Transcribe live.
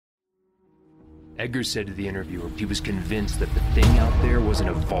Edgar said to the interviewer he was convinced that the thing out there wasn't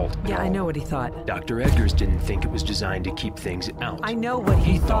a vault at all. I know what he thought. Dr. Edgars didn't think it was designed to keep things out. I know what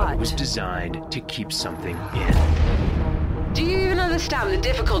he thought it was designed to keep something in. Do you even understand the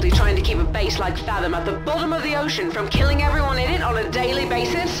difficulty trying to keep a base like Fathom at the bottom of the ocean from killing everyone in it on a daily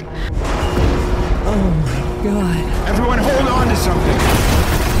basis? Oh my god. Everyone hold on to something!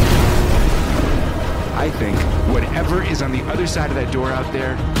 I think whatever is on the other side of that door out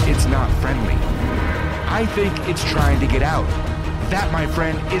there, it's not friendly. I think it's trying to get out. That, my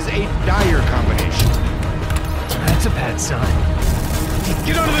friend, is a dire combination. That's a bad sign.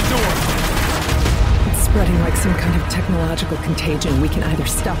 Get under the door! It's spreading like some kind of technological contagion. We can either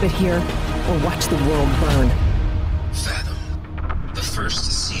stop it here or watch the world burn. Fathom, the first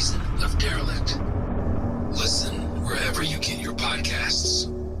season of Derelict. Listen wherever you get your podcasts,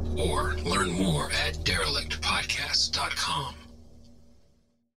 or learn more at derelictpodcast.com.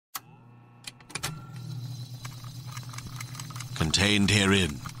 Contained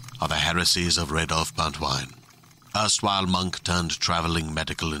herein are the heresies of Redolf Buntwine, erstwhile monk turned traveling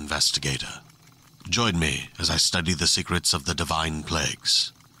medical investigator. Join me as I study the secrets of the divine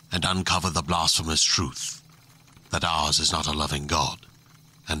plagues and uncover the blasphemous truth that ours is not a loving God,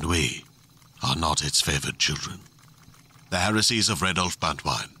 and we are not its favored children. The heresies of Redolf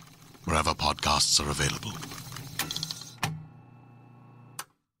Buntwine, wherever podcasts are available.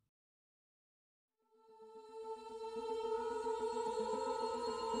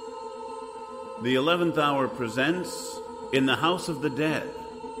 The 11th Hour presents In the House of the Dead.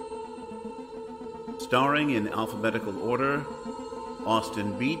 Starring in alphabetical order,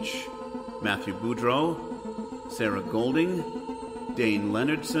 Austin Beach, Matthew Boudreau, Sarah Golding, Dayn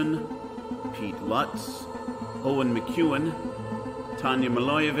Leonardson, Pete Lutz, Owen McCuen, Tanja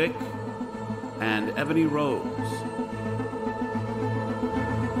Milojevic, and Ebony Rose.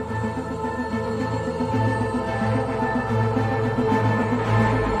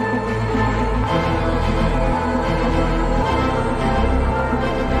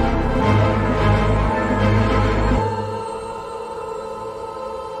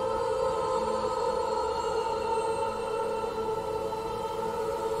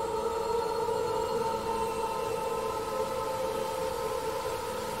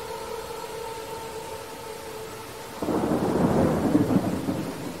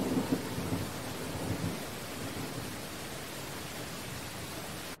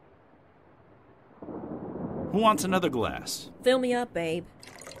 Who wants another glass? Fill me up, babe.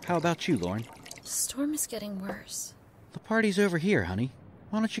 How about you, Loren? The storm is getting worse. The party's over here, honey.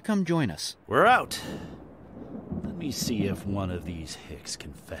 Why don't you come join us? We're out. Let me see if one of these hicks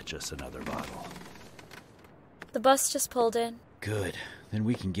can fetch us another bottle. The bus just pulled in. Good. Then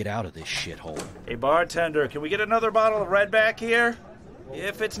we can get out of this shithole. Hey, bartender, can we get another bottle of Red back here?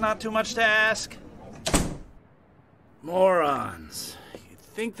 If it's not too much to ask. Morons. You'd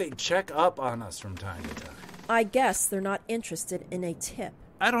think they'd check up on us from time to time. I guess they're not interested in a tip.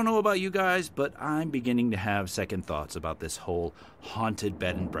 I don't know about you guys, but I'm beginning to have second thoughts about this whole haunted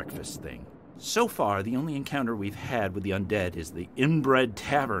bed and breakfast thing. So far, the only encounter we've had with the undead is the inbred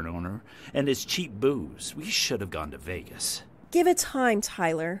tavern owner and his cheap booze. We should have gone to Vegas. Give it time,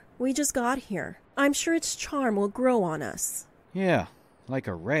 Tyler. We just got here. I'm sure its charm will grow on us. Yeah, like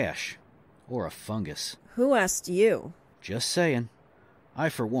a rash. Or a fungus. Who asked you? Just saying. I,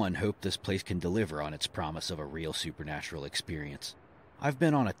 for one, hope this place can deliver on its promise of a real supernatural experience. I've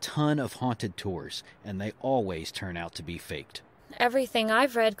been on a ton of haunted tours, and they always turn out to be faked. Everything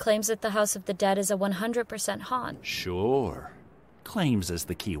I've read claims that the House of the Dead is a 100% haunt. Sure. Claims is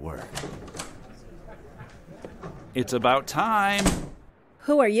the key word. It's about time.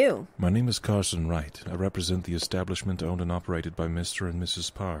 Who are you? My name is Carson Wright. I represent the establishment owned and operated by Mr. and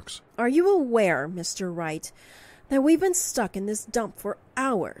Mrs. Parks. Are you aware, Mr. Wright, that we've been stuck in this dump for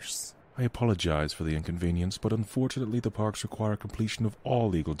hours? I apologize for the inconvenience, but unfortunately the Parks require completion of all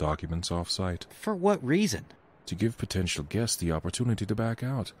legal documents off-site. For what reason? To give potential guests the opportunity to back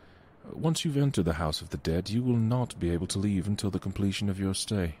out. Once you've entered the House of the Dead, you will not be able to leave until the completion of your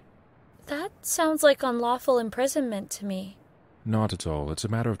stay. That sounds like unlawful imprisonment to me. Not at all. It's a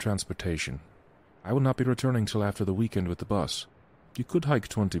matter of transportation. I will not be returning till after the weekend with the bus. You could hike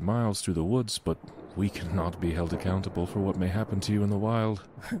 20 miles through the woods, but we cannot be held accountable for what may happen to you in the wild.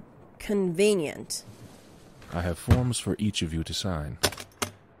 Convenient. I have forms for each of you to sign.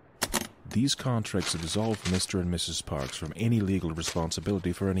 These contracts absolve Mr. and Mrs. Parks from any legal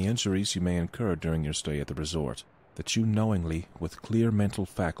responsibility for any injuries you may incur during your stay at the resort. That you knowingly, with clear mental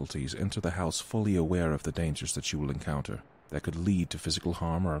faculties, enter the house fully aware of the dangers that you will encounter, that could lead to physical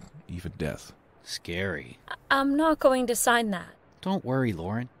harm or even death. Scary. I'm not going to sign that. Don't worry,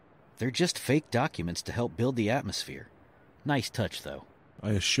 Loren. They're just fake documents to help build the atmosphere. Nice touch, though.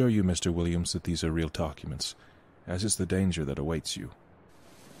 I assure you, Mr. Williams, that these are real documents, as is the danger that awaits you.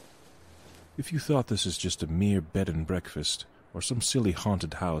 If you thought this is just a mere bed and breakfast, or some silly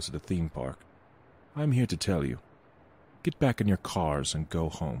haunted house at a theme park, I'm here to tell you. Get back in your cars and go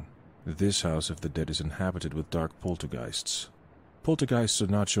home. This house of the dead is inhabited with dark poltergeists. Poltergeists are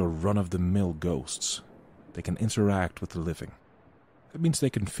not your run-of-the-mill ghosts. They can interact with the living. That means they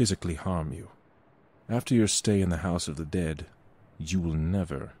can physically harm you. After your stay in the house of the dead, you will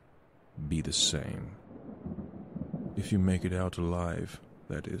never be the same. If you make it out alive,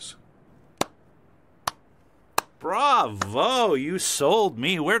 that is. Bravo! You sold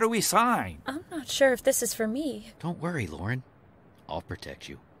me. Where do we sign? I'm not sure if this is for me. Don't worry, Loren. I'll protect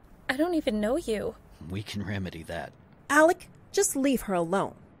you. I don't even know you. We can remedy that. Alec, just leave her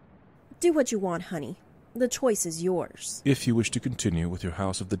alone. Do what you want, honey. The choice is yours. If you wish to continue with your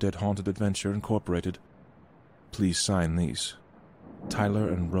House of the Dead Haunted Adventure Incorporated, please sign these. Tyler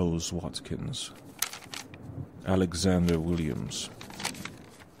and Rose Watkins, Alexander Williams,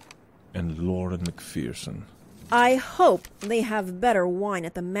 and Loren McPherson. I hope they have better wine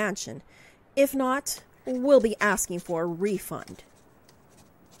at the mansion. If not, we'll be asking for a refund.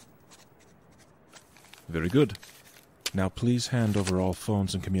 Very good. Now please hand over all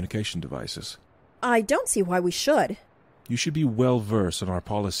phones and communication devices. I don't see why we should. You should be well versed in our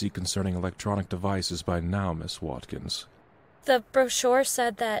policy concerning electronic devices by now, Miss Watkins. The brochure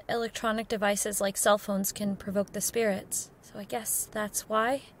said that electronic devices like cell phones can provoke the spirits, so I guess that's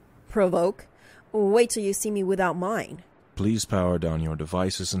why. Provoke? Wait till you see me without mine. Please power down your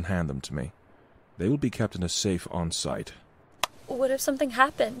devices and hand them to me. They will be kept in a safe on-site. What if something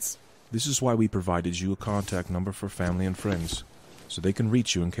happens? This is why we provided you a contact number for family and friends, so they can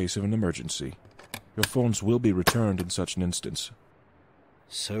reach you in case of an emergency. Your phones will be returned in such an instance.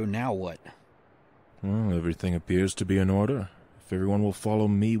 So now what? Well, everything appears to be in order. If everyone will follow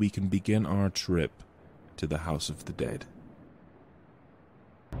me, we can begin our trip to the House of the Dead.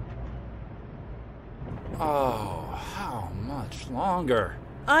 Oh, how much longer?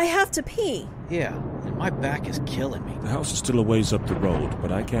 I have to pee. Yeah, and my back is killing me. The house is still a ways up the road,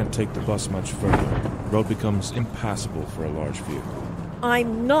 but I can't take the bus much further. The road becomes impassable for a large vehicle.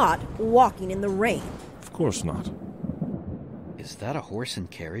 I'm not walking in the rain. Of course not. Is that a horse and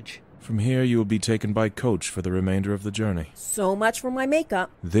carriage? From here, you will be taken by coach for the remainder of the journey. So much for my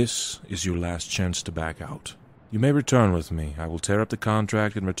makeup. This is your last chance to back out. You may return with me. I will tear up the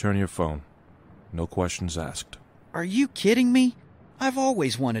contract and return your phone. No questions asked. Are you kidding me? I've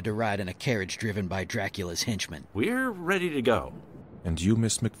always wanted to ride in a carriage driven by Dracula's henchmen. We're ready to go. And you,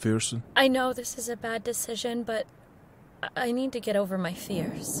 Miss McPherson? I know this is a bad decision, but I need to get over my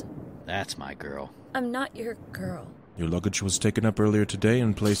fears. That's my girl. I'm not your girl. Your luggage was taken up earlier today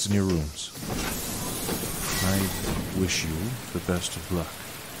and placed in your rooms. I wish you the best of luck.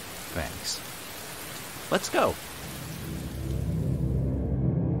 Thanks. Let's go.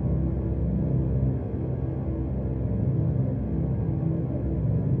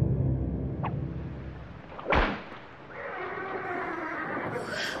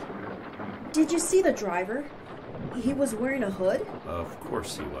 Did you see the driver? He was wearing a hood? Of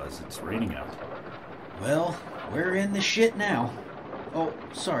course he was. It's raining out. Well, we're in the shit now. Oh,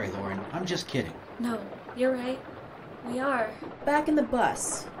 sorry, Loren. I'm just kidding. No, you're right. We are. Back in the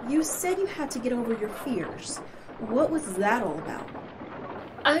bus, you said you had to get over your fears. What was that all about?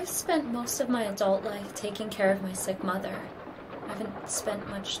 I've spent most of my adult life taking care of my sick mother. I haven't spent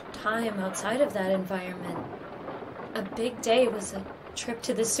much time outside of that environment. A big day was a trip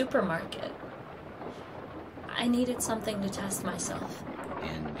to the supermarket. I needed something to test myself.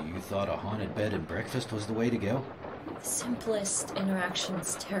 And you thought a haunted bed and breakfast was the way to go? The simplest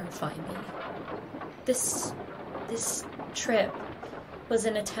interactions terrify me. This trip was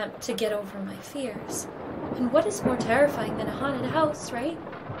an attempt to get over my fears. And what is more terrifying than a haunted house, right?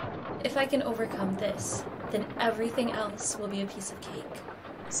 If I can overcome this, then everything else will be a piece of cake.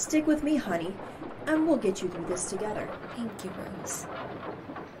 Stick with me, honey, and we'll get you through this together. Thank you, Rose.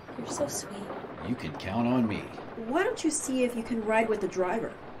 You're so sweet. You can count on me. Why don't you see if you can ride with the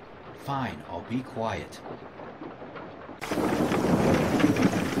driver? Fine, I'll be quiet.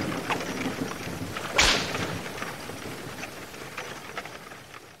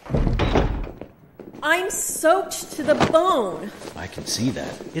 I'm soaked to the bone. I can see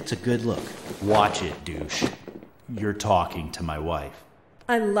that. It's a good look. Watch it, douche. You're talking to my wife.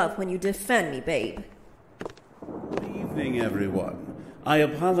 I love when you defend me, babe. Good evening, everyone. I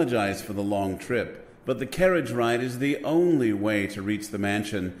apologize for the long trip, but the carriage ride is the only way to reach the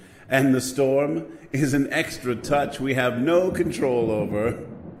mansion, and the storm is an extra touch we have no control over.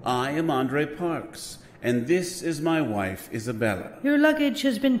 I am Andre Parks, and this is my wife, Isabella. Your luggage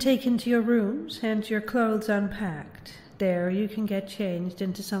has been taken to your rooms and your clothes unpacked. There you can get changed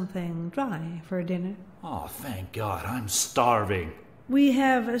into something dry for dinner. Oh, thank God, I'm starving. We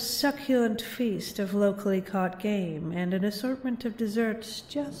have a succulent feast of locally caught game and an assortment of desserts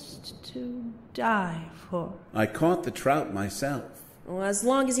just to die for. I caught the trout myself. Well, as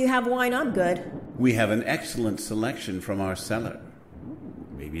long as you have wine, I'm good. We have an excellent selection from our cellar.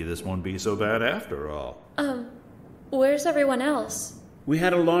 Maybe this won't be so bad after all. Where's everyone else? We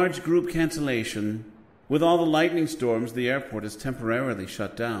had a large group cancellation. With all the lightning storms, the airport is temporarily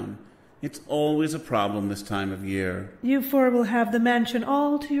shut down. It's always a problem this time of year. You four will have the mansion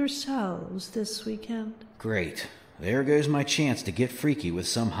all to yourselves this weekend. Great. There goes my chance to get freaky with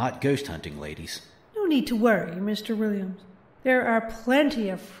some hot ghost hunting ladies. No need to worry, Mr. Williams. There are plenty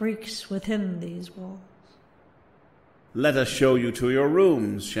of freaks within these walls. Let us show you to your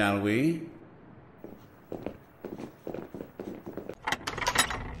rooms, shall we?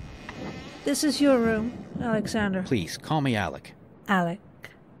 This is your room, Alexander. Please, call me Alec. Alec.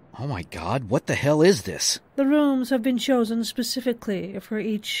 Oh my God, what the hell is this? The rooms have been chosen specifically for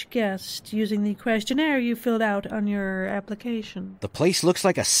each guest using the questionnaire you filled out on your application. The place looks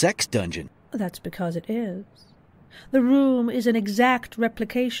like a sex dungeon. That's because it is. The room is an exact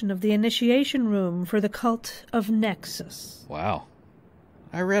replication of the initiation room for the cult of Nexus. Wow.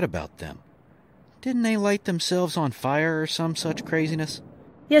 I read about them. Didn't they light themselves on fire or some such craziness?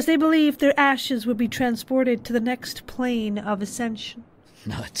 Yes, they believed their ashes would be transported to the next plane of ascension.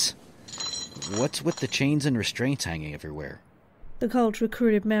 Nuts. What's with the chains and restraints hanging everywhere? The cult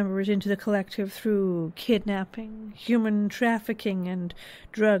recruited members into the collective through kidnapping, human trafficking, and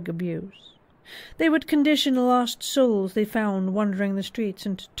drug abuse. They would condition the lost souls they found wandering the streets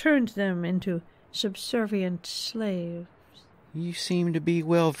and turned them into subservient slaves. You seem to be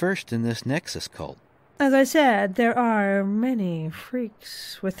well versed in this Nexus cult. As I said, there are many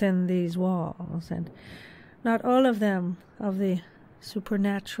freaks within these walls, and not all of them of the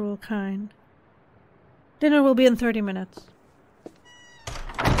supernatural kind. Dinner will be in 30 minutes.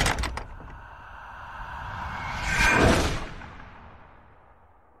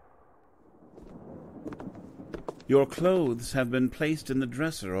 Your clothes have been placed in the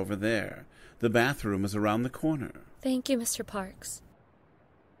dresser over there. The bathroom is around the corner. Thank you, Mr. Parks.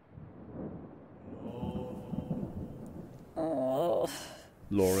 Oh.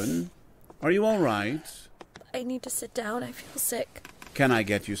 Loren, are you all right? I need to sit down. I feel sick. Can I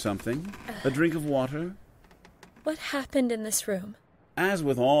get you something? A drink of water? What happened in this room? As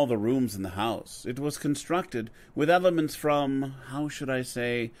with all the rooms in the house, it was constructed with elements from, how should I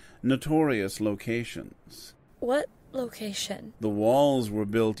say, notorious locations. What location? The walls were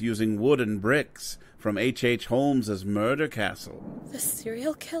built using wood and bricks from H.H. Holmes's murder castle. The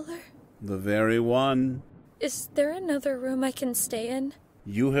serial killer? The very one. Is there another room I can stay in?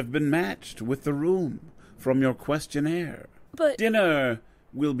 You have been matched with the room from your questionnaire. But dinner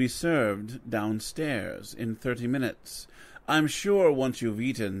will be served downstairs in 30 minutes. I'm sure once you've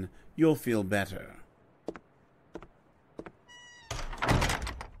eaten, you'll feel better.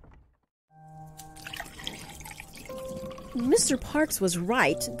 Mr. Parks was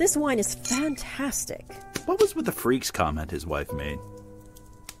right. This wine is fantastic. What was with the freaks comment his wife made?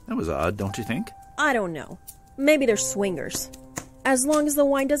 That was odd, don't you think? I don't know. Maybe they're swingers. As long as the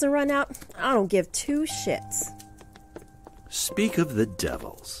wine doesn't run out, I don't give two shits. Speak of the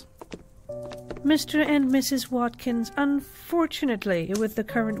devils. Mr. and Mrs. Watkins, unfortunately, with the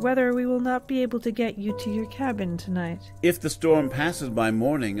current weather, we will not be able to get you to your cabin tonight. If the storm passes by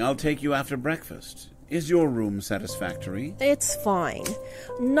morning, I'll take you after breakfast. Is your room satisfactory? It's fine.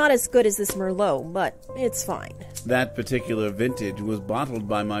 Not as good as this Merlot, but it's fine. That particular vintage was bottled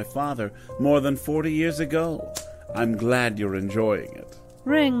by my father more than 40 years ago. I'm glad you're enjoying it.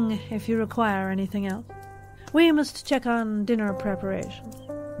 Ring if you require anything else. We must check on dinner preparations.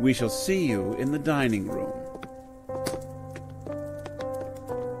 We shall see you in the dining room.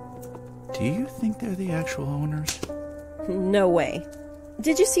 Do you think they're the actual owners? No way.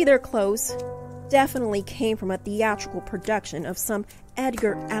 Did you see their clothes? Definitely came from a theatrical production of some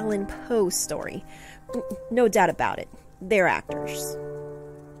Edgar Allan Poe story. No doubt about it. They're actors.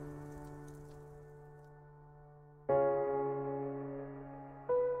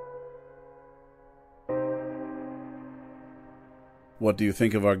 What do you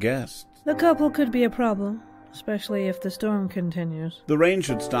think of our guests? The couple could be a problem, especially if the storm continues. The rain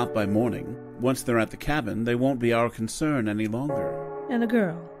should stop by morning. Once they're at the cabin, they won't be our concern any longer. And the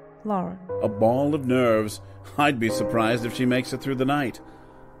girl, Loren. A ball of nerves. I'd be surprised if she makes it through the night.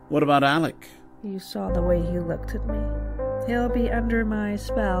 What about Alec? You saw the way he looked at me. He'll be under my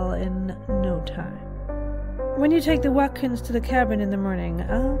spell in no time. When you take the Watkins to the cabin in the morning,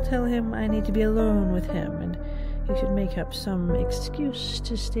 I'll tell him I need to be alone with him, and he should make up some excuse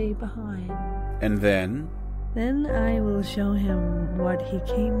to stay behind. And then? Then I will show him what he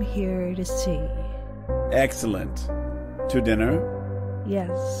came here to see. Excellent. To dinner?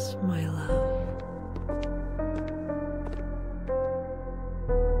 Yes, my love.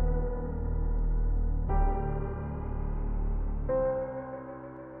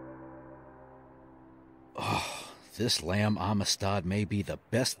 This lamb amistad may be the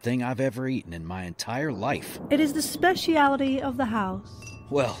best thing I've ever eaten in my entire life. It is the speciality of the house.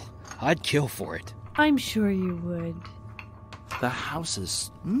 Well, I'd kill for it. I'm sure you would. The house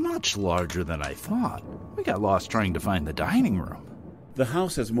is much larger than I thought. We got lost trying to find the dining room. The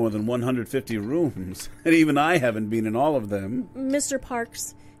house has more than 150 rooms, and even I haven't been in all of them. Mr.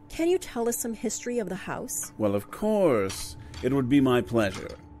 Parks, can you tell us some history of the house? Well, of course. It would be my pleasure.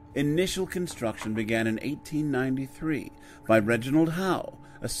 Initial construction began in 1893 by Reginald Howe,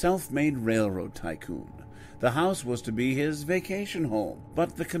 a self-made railroad tycoon. The house was to be his vacation home,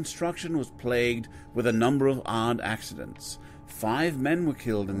 but the construction was plagued with a number of odd accidents. 5 men were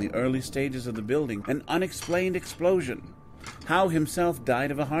killed in the early stages of the building, an unexplained explosion. Howe himself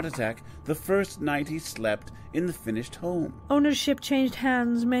died of a heart attack the first night he slept in the finished home. Ownership changed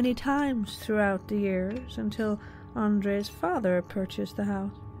hands many times throughout the years until Andre's father purchased the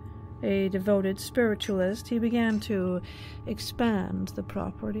house. A devoted spiritualist, he began to expand the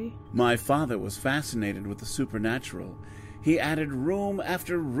property. My father was fascinated with the supernatural. He added room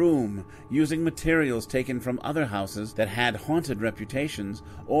after room, using materials taken from other houses that had haunted reputations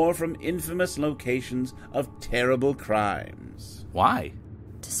or from infamous locations of terrible crimes. Why?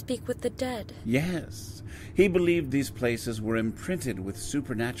 To speak with the dead. Yes. He believed these places were imprinted with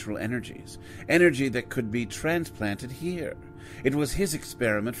supernatural energies, energy that could be transplanted here. It was his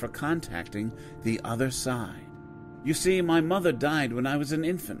experiment for contacting the other side. You see, my mother died when I was an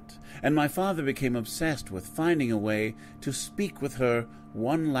infant, and my father became obsessed with finding a way to speak with her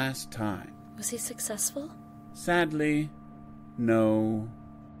one last time. Was he successful? Sadly, no.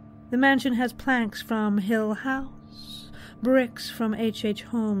 The mansion has planks from Hill House, bricks from H.H.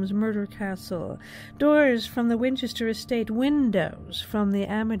 Holmes' murder castle, doors from the Winchester estate, windows from the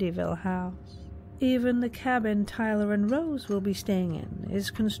Amityville house. Even the cabin Tyler and Rose will be staying in is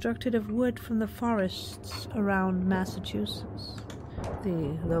constructed of wood from the forests around Massachusetts,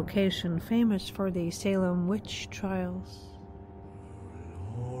 the location famous for the Salem witch trials.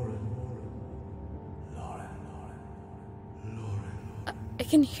 I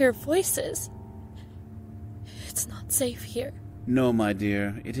can hear voices. It's not safe here. No, my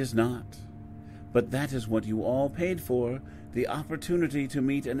dear, it is not. But that is what you all paid for, the opportunity to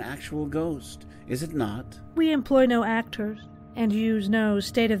meet an actual ghost, is it not? We employ no actors and use no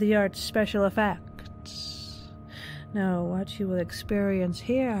state-of-the-art special effects. No, what you will experience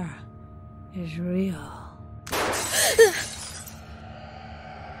here is real.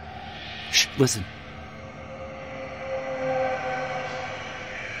 Shh, listen.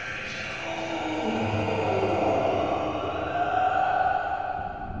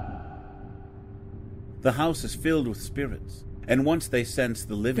 The house is filled with spirits, and once they sense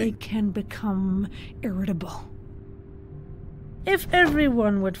the living, they can become irritable. If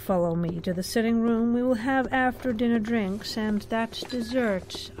everyone would follow me to the sitting room, we will have after-dinner drinks, and that's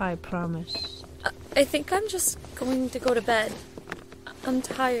dessert, I promise. I think I'm just going to go to bed. I'm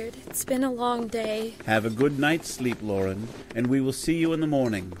tired. It's been a long day. Have a good night's sleep, Loren, and we will see you in the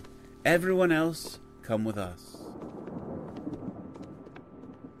morning. Everyone else, come with us.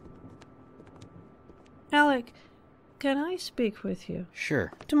 Alec, can I speak with you?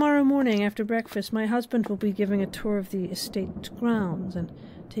 Sure. Tomorrow morning after breakfast, my husband will be giving a tour of the estate grounds and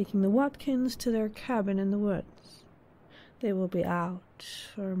taking the Watkins to their cabin in the woods. They will be out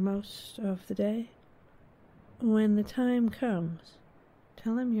for most of the day. When the time comes,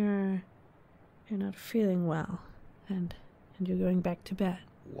 tell him you're not feeling well and you're going back to bed.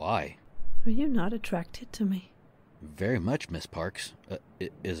 Why? Are you not attracted to me? Very much, Miss Parks.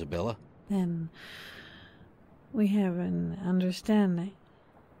 Isabella? Then we have an understanding.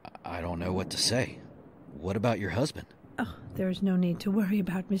 I don't know what to say. What about your husband? Oh, there's no need to worry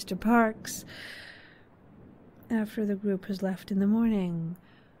about Mr. Parks. After the group has left in the morning,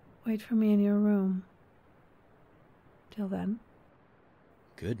 wait for me in your room. Till then.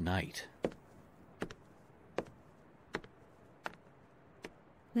 Good night.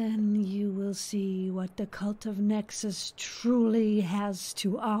 Then you will see what the cult of Nexus truly has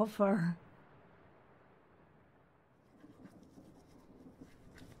to offer.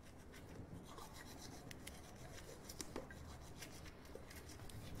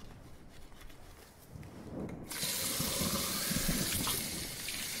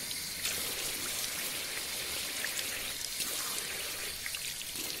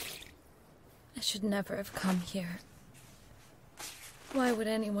 should never have come here. Why would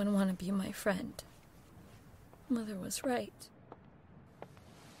anyone want to be my friend? Mother was right.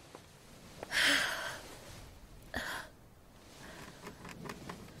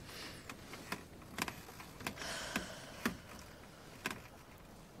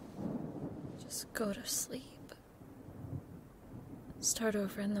 Just go to sleep. Start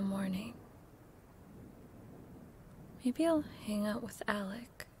over in the morning. Maybe I'll hang out with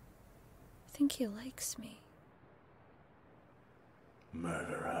Alec. I think he likes me.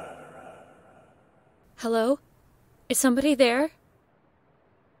 Murderer. Hello? Is somebody there?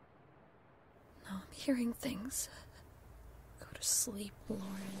 No, I'm hearing things. Go to sleep, Loren.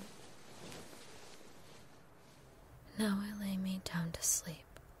 Now I lay me down to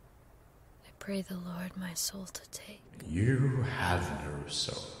sleep. I pray the Lord my soul to take. You have no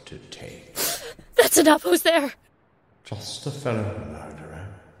soul to take. That's enough! Who's there? Just a fellow murderer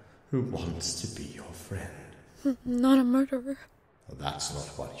who wants to be your friend. Not a murderer. That's not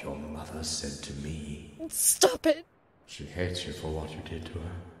what your mother said to me. Stop it! She hates you for what you did to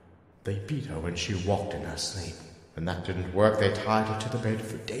her. They beat her when she walked in her sleep. When that didn't work, they tied her to the bed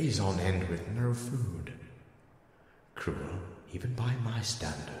for days on end with no food. Cruel, even by my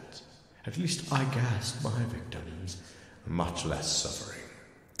standards. At least I gassed my victims. Much less suffering.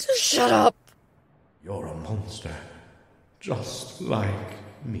 Shut up! You're a monster. Just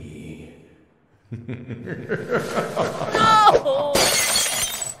like me. No!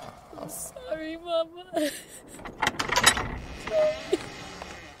 I'm sorry, Mama.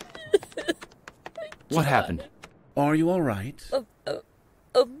 What happened? Are you all right?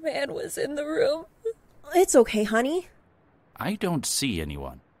 A man was in the room. It's okay, honey. I don't see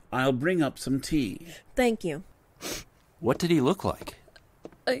anyone. I'll bring up some tea. Thank you. What did he look like?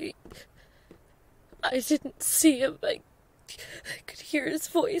 I didn't see him. I could hear his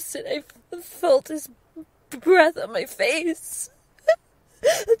voice and I felt his breath on my face.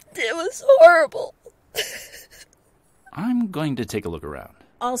 It was horrible. I'm going to take a look around.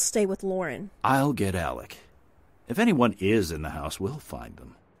 I'll stay with Loren. I'll get Alec. If anyone is in the house, we'll find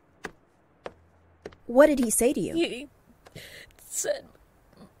them. What did he say to you? He said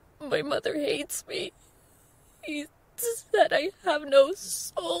my mother hates me. He said I have no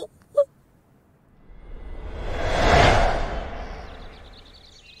soul.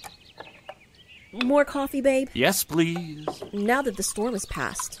 More coffee, babe? Yes, please. Now that the storm has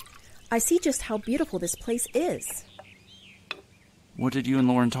passed, I see just how beautiful this place is. What did you and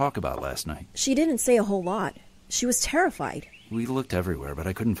Loren talk about last night? She didn't say a whole lot. She was terrified. We looked everywhere, but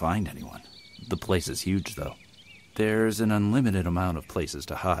I couldn't find anyone. The place is huge, though. There's an unlimited amount of places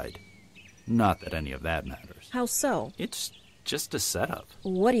to hide. Not that any of that matters. How so? It's just a setup.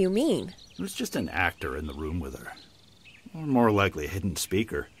 What do you mean? There's just an actor in the room with her. Or more likely a hidden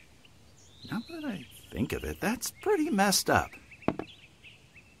speaker. Now that I think of it, that's pretty messed up.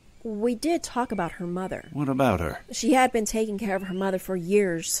 We did talk about her mother. What about her? She had been taking care of her mother for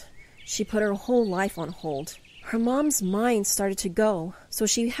years. She put her whole life on hold. Her mom's mind started to go, so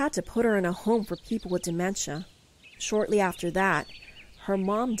she had to put her in a home for people with dementia. Shortly after that, her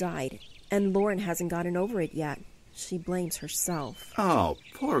mom died, and Loren hasn't gotten over it yet. She blames herself. Oh,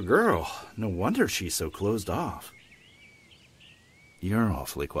 poor girl. No wonder she's so closed off. You're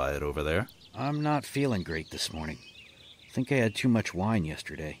awfully quiet over there. I'm not feeling great this morning. I think I had too much wine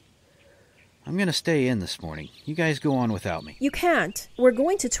yesterday. I'm going to stay in this morning. You guys go on without me. You can't. We're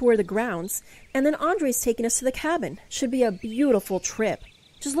going to tour the grounds, and then Andre's taking us to the cabin. Should be a beautiful trip.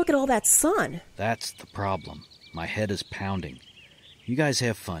 Just look at all that sun. That's the problem. My head is pounding. You guys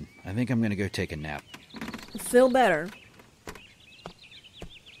have fun. I think I'm going to go take a nap. Feel better.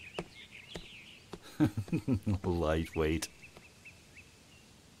 Lightweight.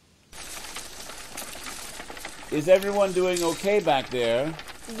 Is everyone doing okay back there?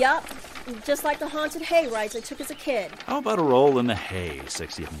 Yup. Just like the haunted hay rides I took as a kid. How about a roll in the hay,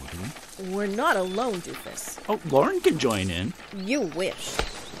 sexy woman? We're not alone, doofus. Oh, Loren can join in. You wish.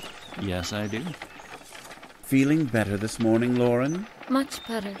 Yes, I do. Feeling better this morning, Loren? Much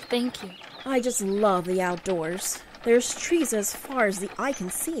better, thank you. I just love the outdoors. There's trees as far as the eye can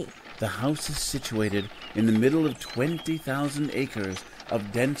see. The house is situated in the middle of 20,000 acres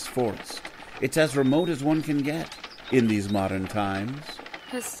of dense forest. It's as remote as one can get in these modern times.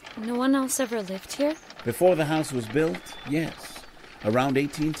 Has no one else ever lived here? Before the house was built, yes. Around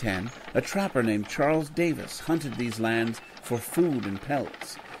 1810, a trapper named Charles Davis hunted these lands for food and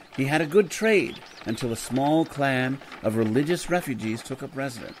pelts. He had a good trade until a small clan of religious refugees took up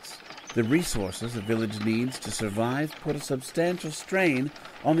residence. The resources a village needs to survive put a substantial strain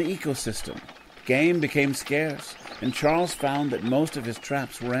on the ecosystem. Game became scarce, and Charles found that most of his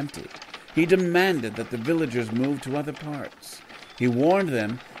traps were empty. He demanded that the villagers move to other parts. He warned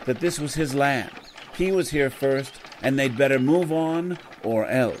them that this was his land. He was here first, and they'd better move on or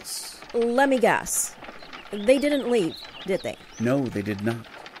else. Let me guess. They didn't leave, did they? No, they did not.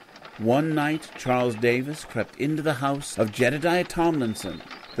 One night, Charles Davis crept into the house of Jedediah Tomlinson,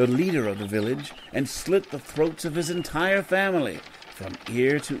 the leader of the village, and slit the throats of his entire family from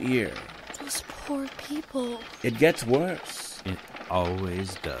ear to ear. Those poor people. It gets worse. It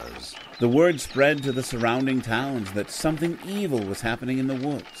always does. The word spread to the surrounding towns that something evil was happening in the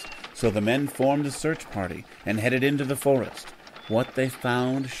woods, so the men formed a search party and headed into the forest. What they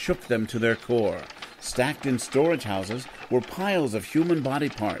found shook them to their core. Stacked in storage houses were piles of human body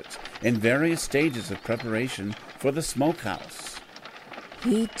parts in various stages of preparation for the smokehouse.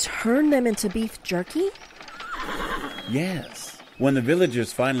 He turned them into beef jerky? Yes. When the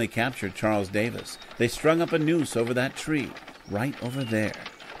villagers finally captured Charles Davis, they strung up a noose over that tree, right over there.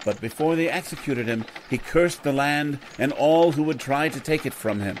 But before they executed him, he cursed the land and all who would try to take it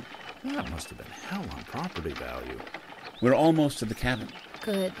from him. That must have been hell on property value. We're almost to the cabin.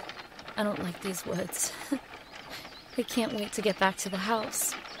 Good. I don't like these woods. I can't wait to get back to the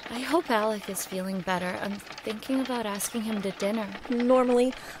house. I hope Alec is feeling better. I'm thinking about asking him to dinner.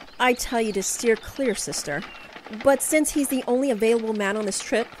 Normally, I tell you to steer clear, sister. But since he's the only available man on this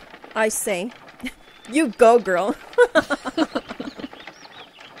trip, I say, you go, girl.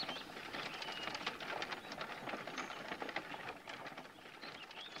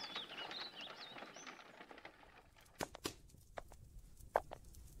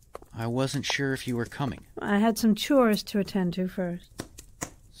 I wasn't sure if you were coming. I had some chores to attend to first.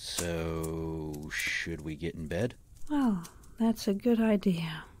 So, should we get in bed? Well, that's a good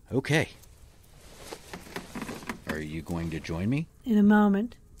idea. Okay. Are you going to join me? In a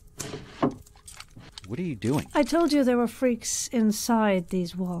moment. What are you doing? I told you there were freaks inside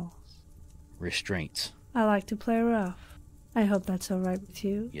these walls. Restraints. I like to play rough. I hope that's all right with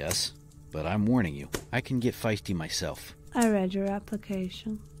you. Yes, but I'm warning you. I can get feisty myself. I read your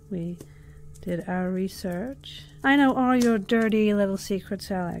application. We did our research. I know all your dirty little secrets,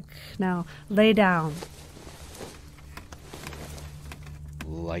 Alec. Now, lay down.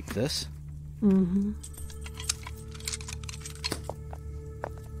 Like this? Mm-hmm.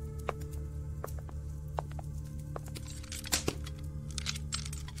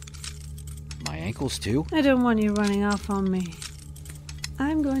 My ankles, too? I don't want you running off on me.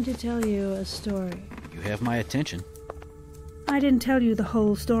 I'm going to tell you a story. You have my attention. I didn't tell you the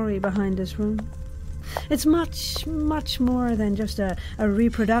whole story behind this room. It's much, much more than just a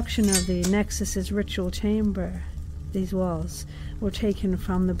reproduction of the Nexus's ritual chamber. These walls were taken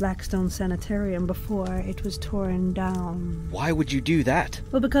from the Blackstone Sanitarium before it was torn down. Why would you do that?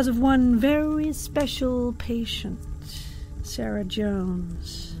 Well, because of one very special patient, Sarah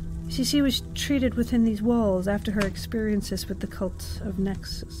Jones. See, she was treated within these walls after her experiences with the cult of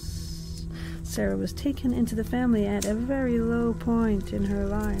Nexus. Sarah was taken into the family at a very low point in her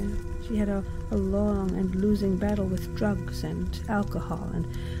life. She had a long and losing battle with drugs and alcohol, and,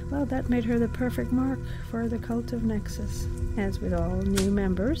 well, that made her the perfect mark for the cult of Nexus. As with all new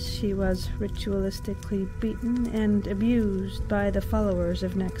members, she was ritualistically beaten and abused by the followers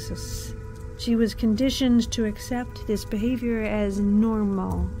of Nexus. She was conditioned to accept this behavior as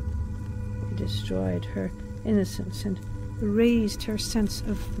normal. It destroyed her innocence and erased her sense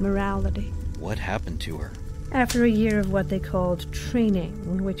of morality. What happened to her? After a year of what they called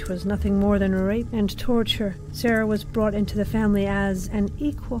training, which was nothing more than rape and torture, Sarah was brought into the family as an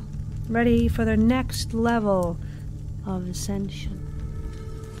equal, ready for the next level of ascension.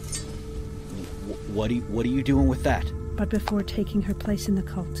 What are you doing with that? But before taking her place in the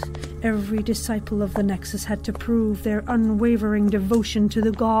cult, every disciple of the Nexus had to prove their unwavering devotion to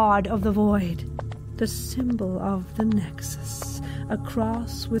the God of the Void. The symbol of the Nexus, a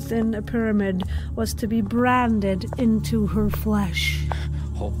cross within a pyramid, was to be branded into her flesh.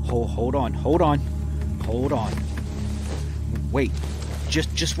 Hold on. Wait,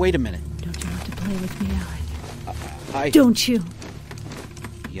 just wait a minute. Don't you want to play with me, Alec? Don't you?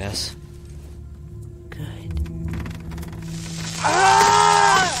 Yes. Good.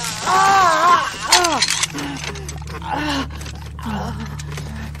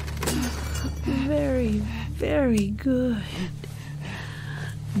 Very, very good.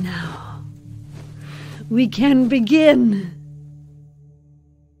 Now, we can begin.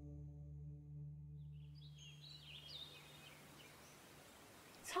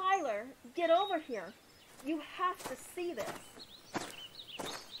 Tyler, get over here. You have to see this.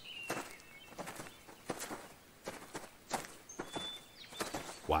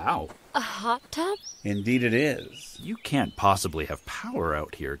 Wow. A hot tub? Indeed it is. You can't possibly have power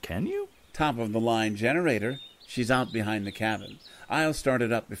out here, can you? top-of-the-line generator. She's out behind the cabin. I'll start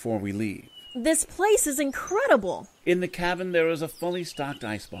it up before we leave. This place is incredible. In the cabin there is a fully stocked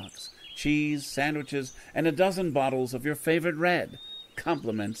icebox, cheese, sandwiches, and a dozen bottles of your favorite red.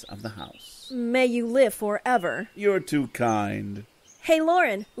 Compliments of the house. May you live forever. You're too kind. Hey,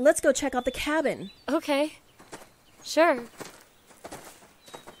 Loren, let's go check out the cabin. Okay. Sure.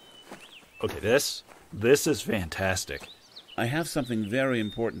 Okay, this is fantastic. I have something very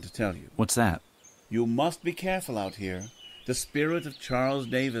important to tell you. What's that? You must be careful out here. The spirit of Charles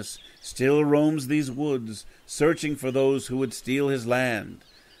Davis still roams these woods, searching for those who would steal his land.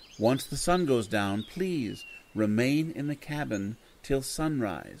 Once the sun goes down, please remain in the cabin till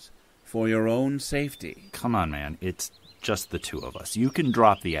sunrise, for your own safety. Come on, man. It's just the two of us. You can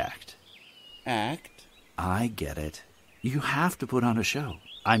drop the act. Act? I get it. You have to put on a show.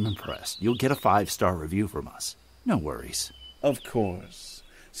 I'm impressed. You'll get a 5-star review from us. No worries. Of course.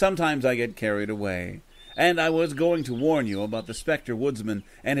 Sometimes I get carried away. And I was going to warn you about the Spectre Woodsman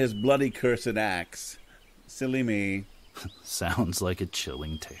and his bloody cursed axe. Silly me. Sounds like a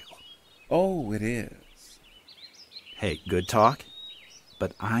chilling tale. Oh, it is. Hey, good talk?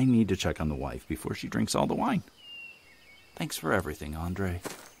 But I need to check on the wife before she drinks all the wine. Thanks for everything, Andre.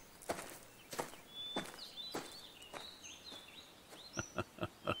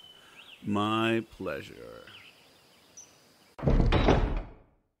 My pleasure.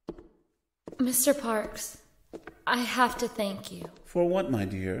 Mr. Parks, I have to thank you. For what, my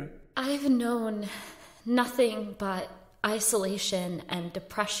dear? I've known nothing but isolation and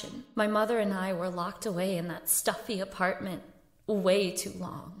depression. My mother and I were locked away in that stuffy apartment way too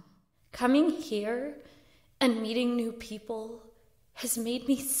long. Coming here and meeting new people has made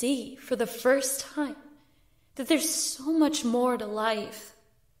me see for the first time that there's so much more to life,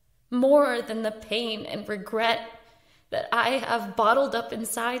 more than the pain and regret that I have bottled up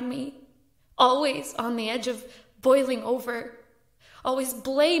inside me, always on the edge of boiling over, always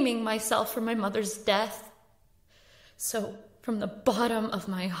blaming myself for my mother's death. So, from the bottom of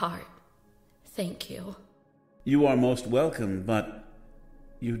my heart, thank you. You are most welcome, but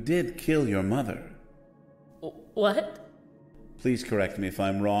you did kill your mother. What? Please correct me if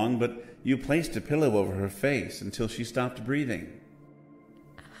I'm wrong, but you placed a pillow over her face until she stopped breathing.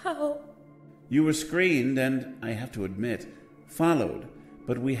 How? You were screened and, I have to admit, followed.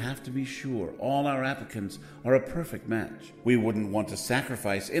 But we have to be sure all our applicants are a perfect match. We wouldn't want to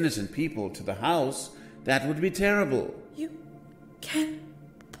sacrifice innocent people to the house. That would be terrible. You can't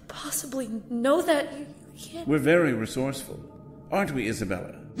possibly know that. You can't. We're very resourceful. Aren't we,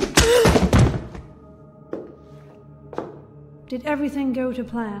 Isabella? Did everything go to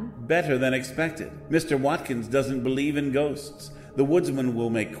plan? Better than expected. Mr. Watkins doesn't believe in ghosts. The woodsman will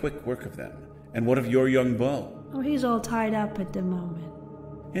make quick work of them. And what of your young beau? Oh, he's all tied up at the moment.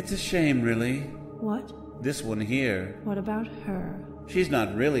 It's a shame, really. What? This one here. What about her? She's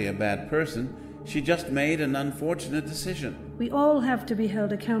not really a bad person. She just made an unfortunate decision. We all have to be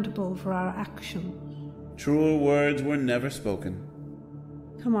held accountable for our actions. Truer words were never spoken.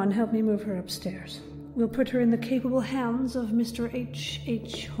 Come on, help me move her upstairs. We'll put her in the capable hands of Mr.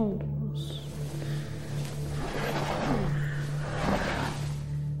 H. Holmes.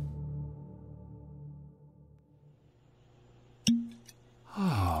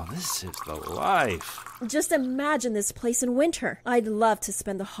 Oh, this is the life. Just imagine this place in winter. I'd love to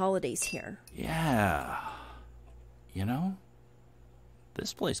spend the holidays here. Yeah. You know,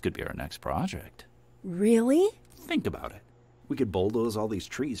 this place could be our next project. Really? Think about it. We could bulldoze all these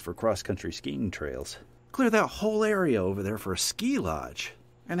trees for cross-country skiing trails. Clear that whole area over there for a ski lodge.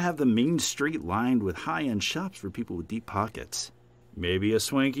 And have the main street lined with high-end shops for people with deep pockets. Maybe a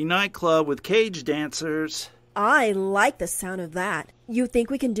swanky nightclub with cage dancers. I like the sound of that. You think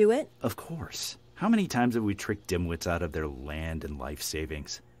we can do it? Of course. How many times have we tricked dimwits out of their land and life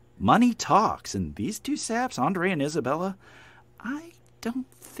savings? Money talks, and these two saps, Andre and Isabella, I don't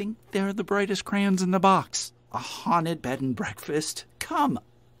think they're the brightest crayons in the box. A haunted bed and breakfast? Come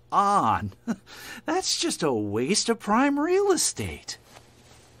on. That's just a waste of prime real estate.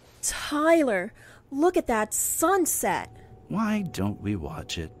 Tyler, look at that sunset. Why don't we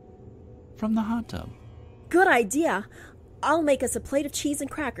watch it from the hot tub? Good idea. I'll make us a plate of cheese and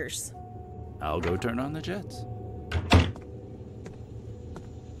crackers. I'll go turn on the jets.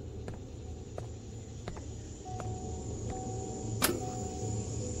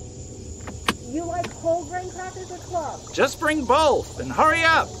 You like whole grain crackers or club? Just bring both and hurry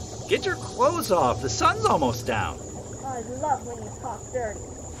up. Get your clothes off. The sun's almost down. I love when you talk dirty.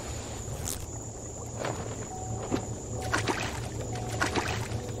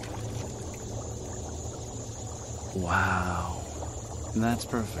 Wow. That's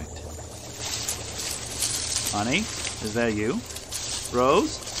perfect. Honey, is that you?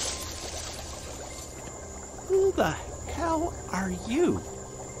 Rose? Who the hell are you?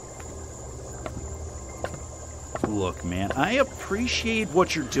 Look, man, I appreciate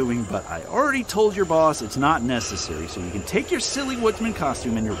what you're doing, but I already told your boss it's not necessary, so you can take your silly woodsman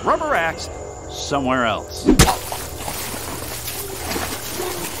costume and your rubber axe somewhere else.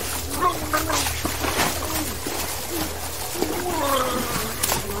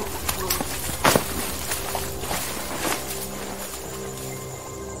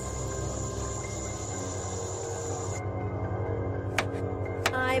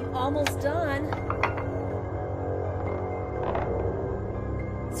 I'm almost done.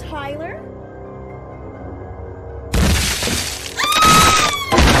 Tyler?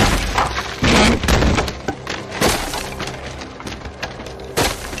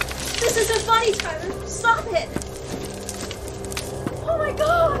 This isn't funny, Tyler. Stop it. Oh my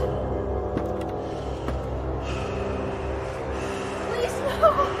god. Please, no.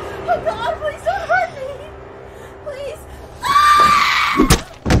 Oh god, please don't hurt me. Please.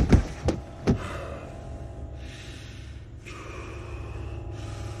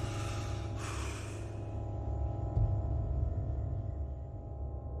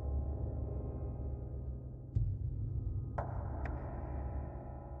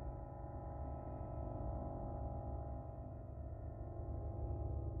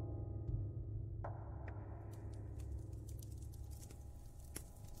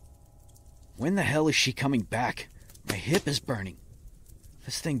 When the hell is she coming back? My hip is burning.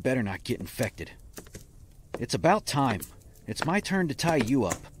 This thing better not get infected. It's about time. It's my turn to tie you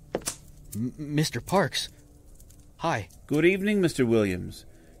up. Mr. Parks. Hi. Good evening, Mr. Williams.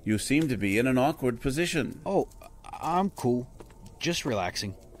 You seem to be in an awkward position. Oh, I'm cool. Just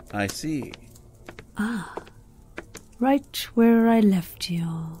relaxing. I see. Ah. Right where I left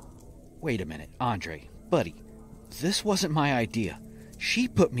you. Wait a minute, Andre. Buddy. This wasn't my idea. She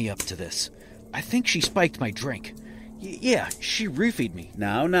put me up to this. I think she spiked my drink. Yeah, she roofied me.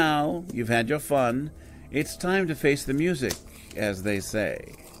 Now, you've had your fun. It's time to face the music, as they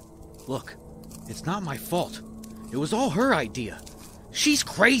say. Look, it's not my fault. It was all her idea. She's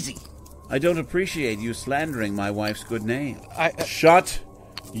crazy. I don't appreciate you slandering my wife's good name. Shut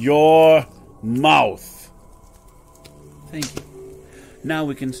your mouth. Thank you. Now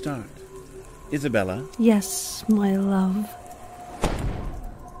we can start. Isabella? Yes, my love.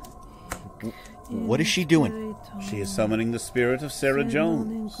 What is she doing? She is summoning the spirit of Sarah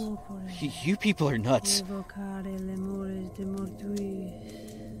Jones. You people are nuts.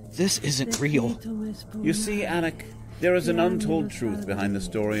 This isn't real. You see, Alec, there is an untold truth behind the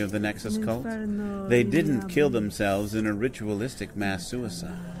story of the Nexus cult. They didn't kill themselves in a ritualistic mass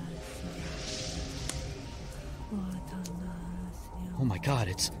suicide. Oh my god,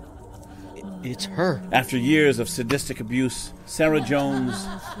 it's her. After years of sadistic abuse, Sarah Jones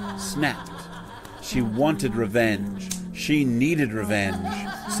snapped. She wanted revenge. She needed revenge.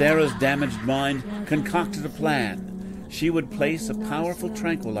 Sarah's damaged mind concocted a plan. She would place a powerful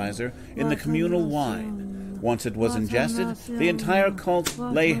tranquilizer in the communal wine. Once it was ingested, the entire cult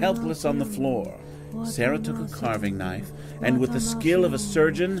lay helpless on the floor. Sarah took a carving knife and, with the skill of a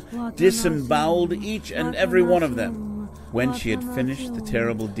surgeon, disemboweled each and every one of them. When she had finished the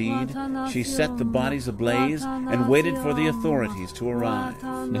terrible deed, she set the bodies ablaze and waited for the authorities to arrive.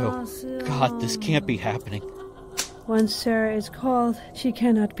 No. God, this can't be happening. Once Sarah is called, she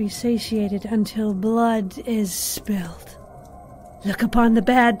cannot be satiated until blood is spilled. Look upon the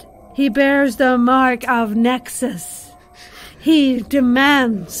bed. He bears the mark of Nexus. He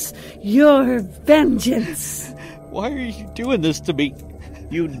demands your vengeance. Why are you doing this to me?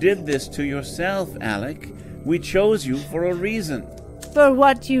 You did this to yourself, Alec. We chose you for a reason. For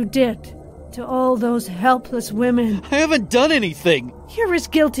what you did to all those helpless women. I haven't done anything. You're as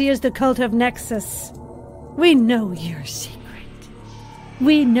guilty as the cult of Nexus. We know your secret.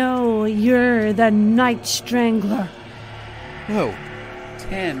 We know you're the Night Strangler. No.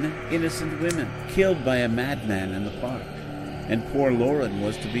 10 innocent women killed by a madman in the park. And poor Loren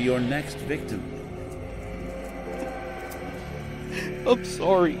was to be your next victim. I'm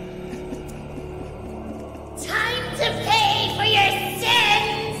sorry. Time to pay for your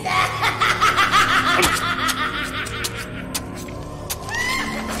sins!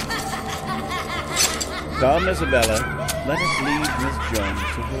 Come, Isabella. Let us leave Miss Jones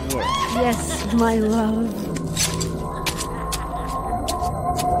to her work. Yes, my love.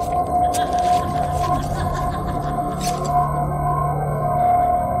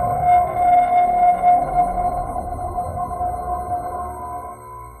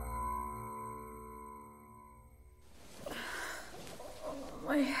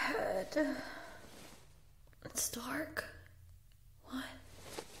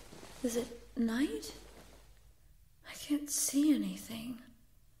 Is it night? I can't see anything.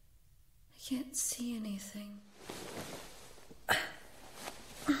 I can't see anything. I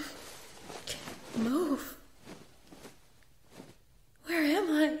can't move. Where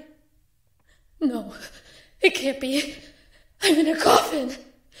am I? No, it can't be. I'm in a coffin.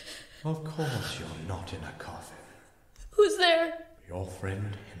 Of course you're not in a coffin. Who's there? Your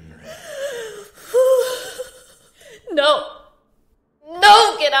friend Henry. No.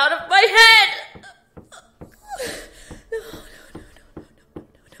 No, get out of my head! No.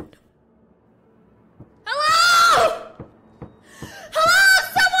 Hello! Hello,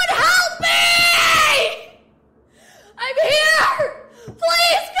 someone help me! I'm here!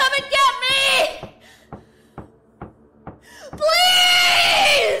 Please come and get me!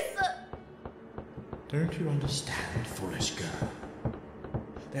 Please! Don't you understand, foolish girl?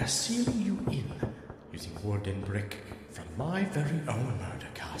 They're sealing you in using wood and brick from my very own murder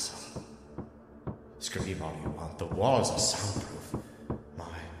castle. Scream all you want, the walls are soundproof.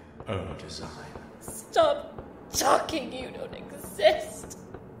 My own design. Stop talking, you don't exist.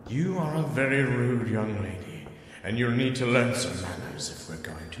 You are a very rude young lady, and you'll need to learn some manners if we're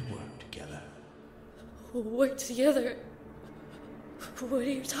going to work together. Work together? What are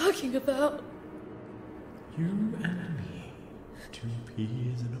you talking about? You and me, two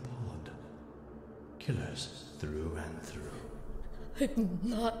peas in a pod. Killers through and through. I'm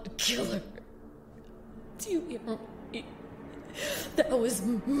not a killer. Do you hear me? That was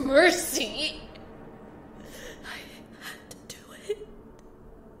mercy. I had to do it.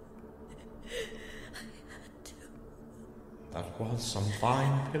 I had to. That was some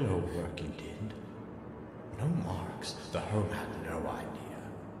fine pillow work you did. No marks. The home had no idea.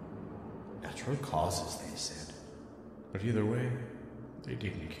 Natural causes, they said. But either way, they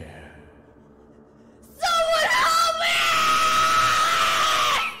didn't care. Someone help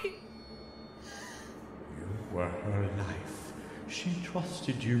me! You were her life. She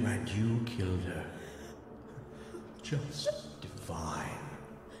trusted you and you killed her. Just divine.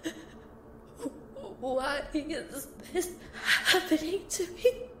 Why is this happening to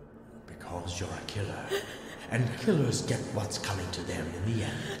me? Because you're a killer. And killers get what's coming to them in the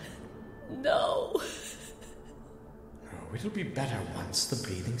end. No. Oh, it'll be better once the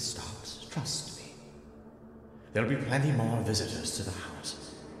breathing stops. Trust me. There'll be plenty more visitors to the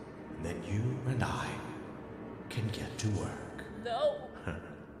house. And then you and I can get to work. No.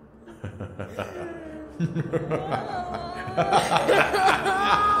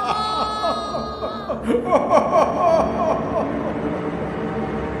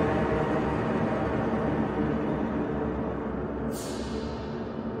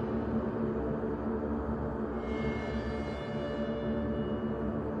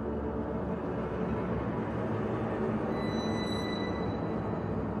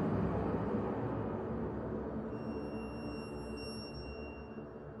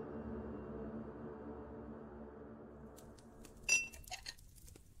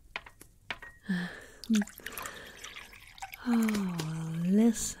 Oh,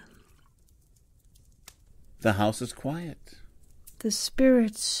 listen. The house is quiet. The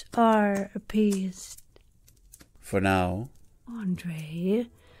spirits are appeased. For now. Andre,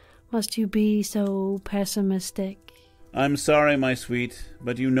 must you be so pessimistic? I'm sorry, my sweet,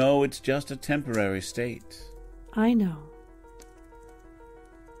 but you know it's just a temporary state. I know.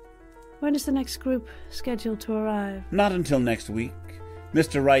 When is the next group scheduled to arrive? Not until next week.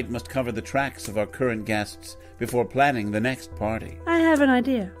 Mr. Wright must cover the tracks of our current guests before planning the next party. I have an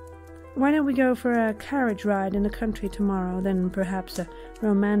idea. Why don't we go for a carriage ride in the country tomorrow, then perhaps a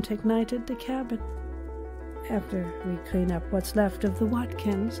romantic night at the cabin? After we clean up what's left of the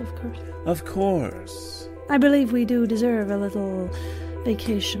Watkins, of course. Of course. I believe we do deserve a little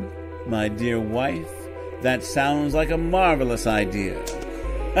vacation. My dear wife, that sounds like a marvelous idea.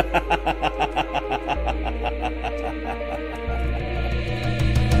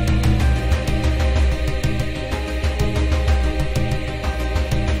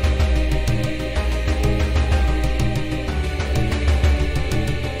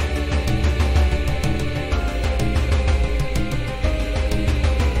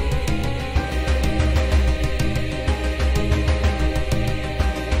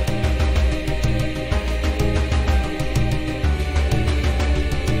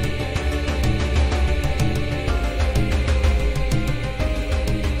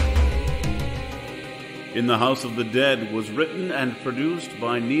 In the House of the Dead was written and produced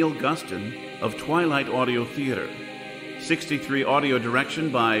by Neil Gustin of Twilight Audio Theater. 63 audio direction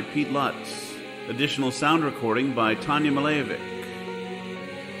by Pete Lutz. Additional sound recording by Tanja Milojevic.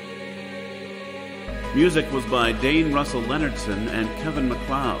 Music was by Dayn Russell Leonardson and Kevin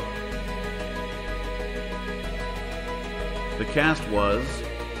MacLeod. The cast was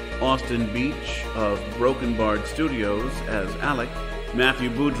Austin Beach of Broken Bard Studios as Alec, Matthew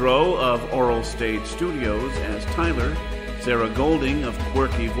Boudreau of Aural Stage Studios as Tyler, Sarah Golding of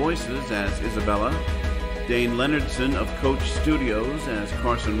Quirky Voices as Isabella, Dayn Leonardson of Coach Studios as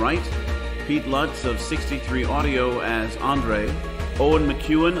Carson Wright, Pete Lutz of 63 Audio as Andre, Owen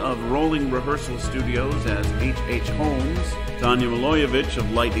McCuen of Rolling Rehearsal Studios as H.H. Holmes, Tanja Milojevic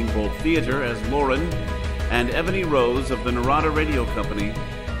of Lightning Bolt Theater as Loren, and Ebony Rose of the Narada Radio Company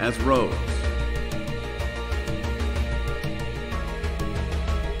as Rose.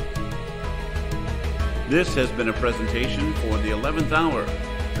 This has been a presentation for the 11th Hour,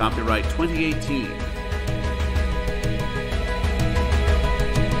 copyright 2018.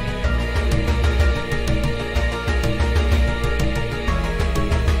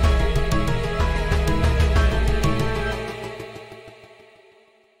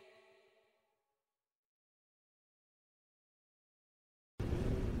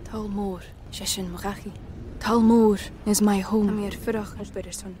 Talmor, Sheshin Marachi. Talmor is my home.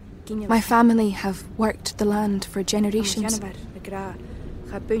 My family have worked the land for generations.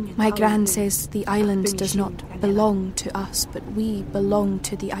 My gran says the island does not belong to us, but we belong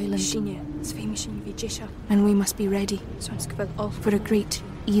to the island. And we must be ready, for a great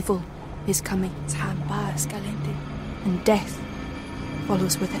evil is coming, and death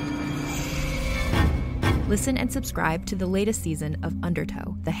follows with it. Listen and subscribe to the latest season of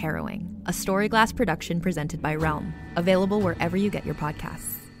Undertow, The Harrowing, a Storyglass production presented by Realm, available wherever you get your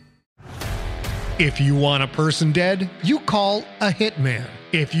podcasts. If you want a person dead, you call a hitman.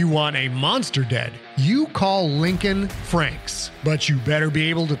 If you want a monster dead, you call Lincoln Franks. But you better be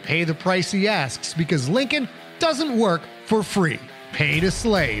able to pay the price he asks, because Lincoln doesn't work for free. Pay to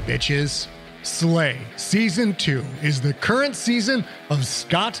slay, bitches. Slay Season 2 is the current season of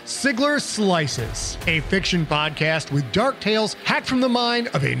Scott Sigler Slices, a fiction podcast with dark tales hacked from the mind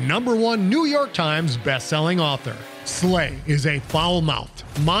of a #1 New York Times bestselling author. Slay is a foul-mouthed,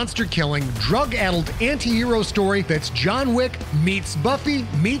 monster-killing, drug-addled anti-hero story that's John Wick meets Buffy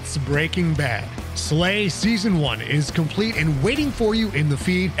meets Breaking Bad. Slay Season 1 is complete and waiting for you in the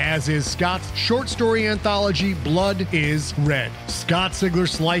feed, as is Scott's short story anthology, Blood is Red. Scott Sigler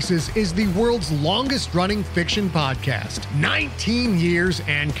Slices is the world's longest-running fiction podcast, 19 years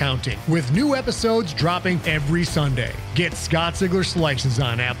and counting, with new episodes dropping every Sunday. Get Scott Sigler Slices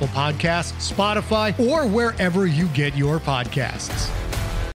on Apple Podcasts, Spotify, or wherever you get your podcasts.